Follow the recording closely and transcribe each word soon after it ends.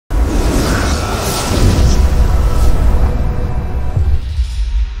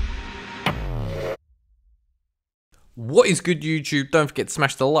What is good, YouTube? Don't forget to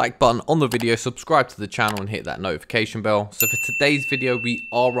smash the like button on the video, subscribe to the channel and hit that notification bell. So for today's video, we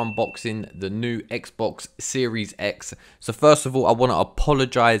are unboxing the new Xbox Series X. So first of all, I want to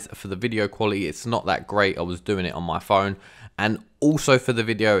apologize for the video quality. It's not that great. I was doing it on my phone. And also for the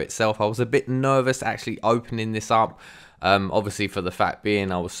video itself, I was a bit nervous actually opening this up. Obviously for the fact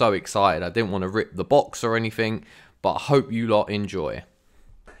being I was so excited. I didn't want to rip the box or anything, but I hope you lot enjoy.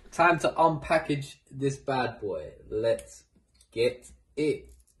 Time to unpackage this bad boy. Let's get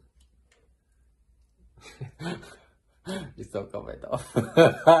it. Just don't comment off.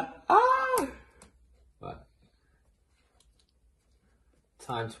 Right.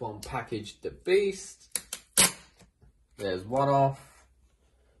 Time to unpackage the beast. There's one off.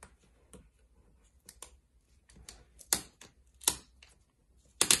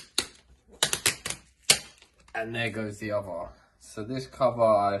 And there goes the other. So this cover,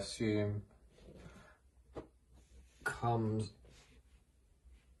 I assume, comes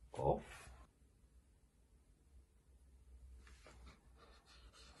off.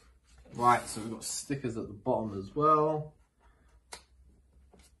 Right, so we've got stickers at the bottom as well.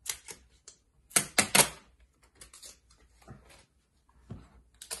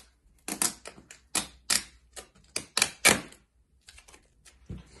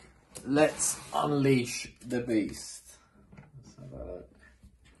 Let's unleash the beast. Let's have a look.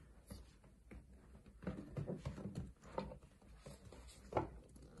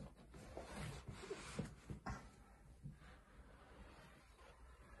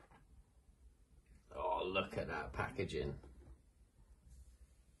 Oh, look at that packaging.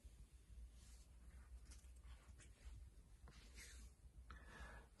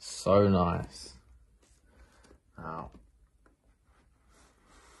 So nice. Now.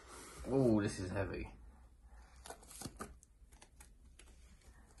 Oh, this is heavy.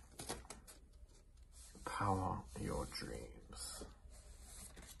 Power your dreams.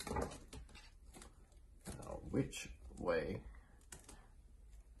 Now, which way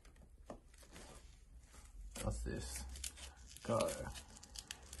does this go?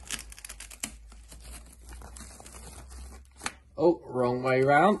 Oh, wrong way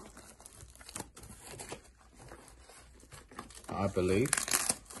round, I believe.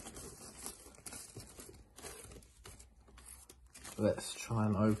 Let's try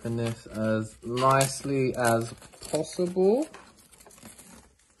and open this as nicely as possible.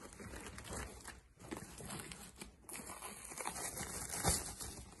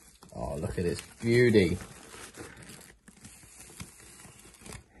 Oh, look at this beauty.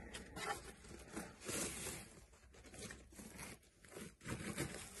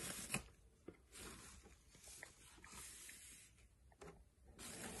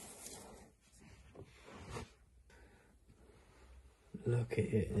 Look at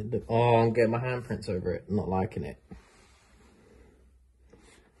it. Oh, I'm getting my handprints over it. Not liking it.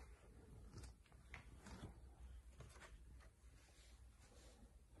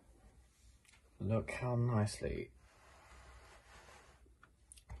 Look how nicely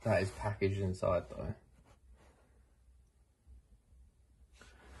that is packaged inside though.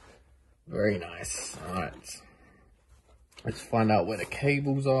 Very nice. Alright. Let's find out where the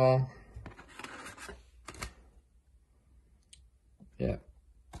cables are. Yeah,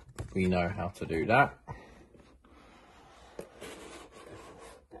 we know how to do that.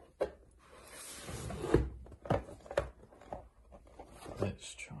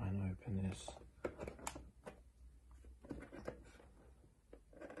 Let's try and open this.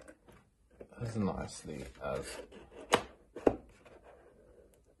 As nicely as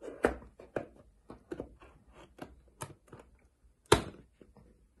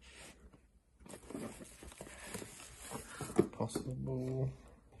possible.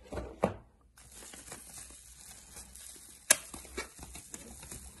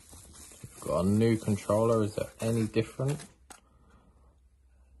 We've got a new controller. Is there any different?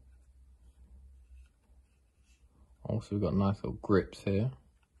 Also, we've got nice little grips here.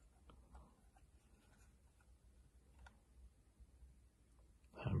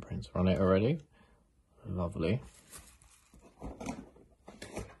 Handprints are on it already. Lovely.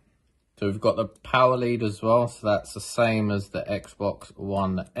 So we've got the power lead as well, so that's the same as the Xbox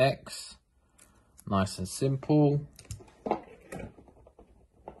One X. Nice and simple.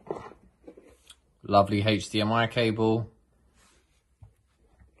 Lovely HDMI cable.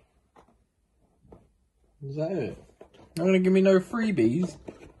 Is that it? Not gonna give me no freebies.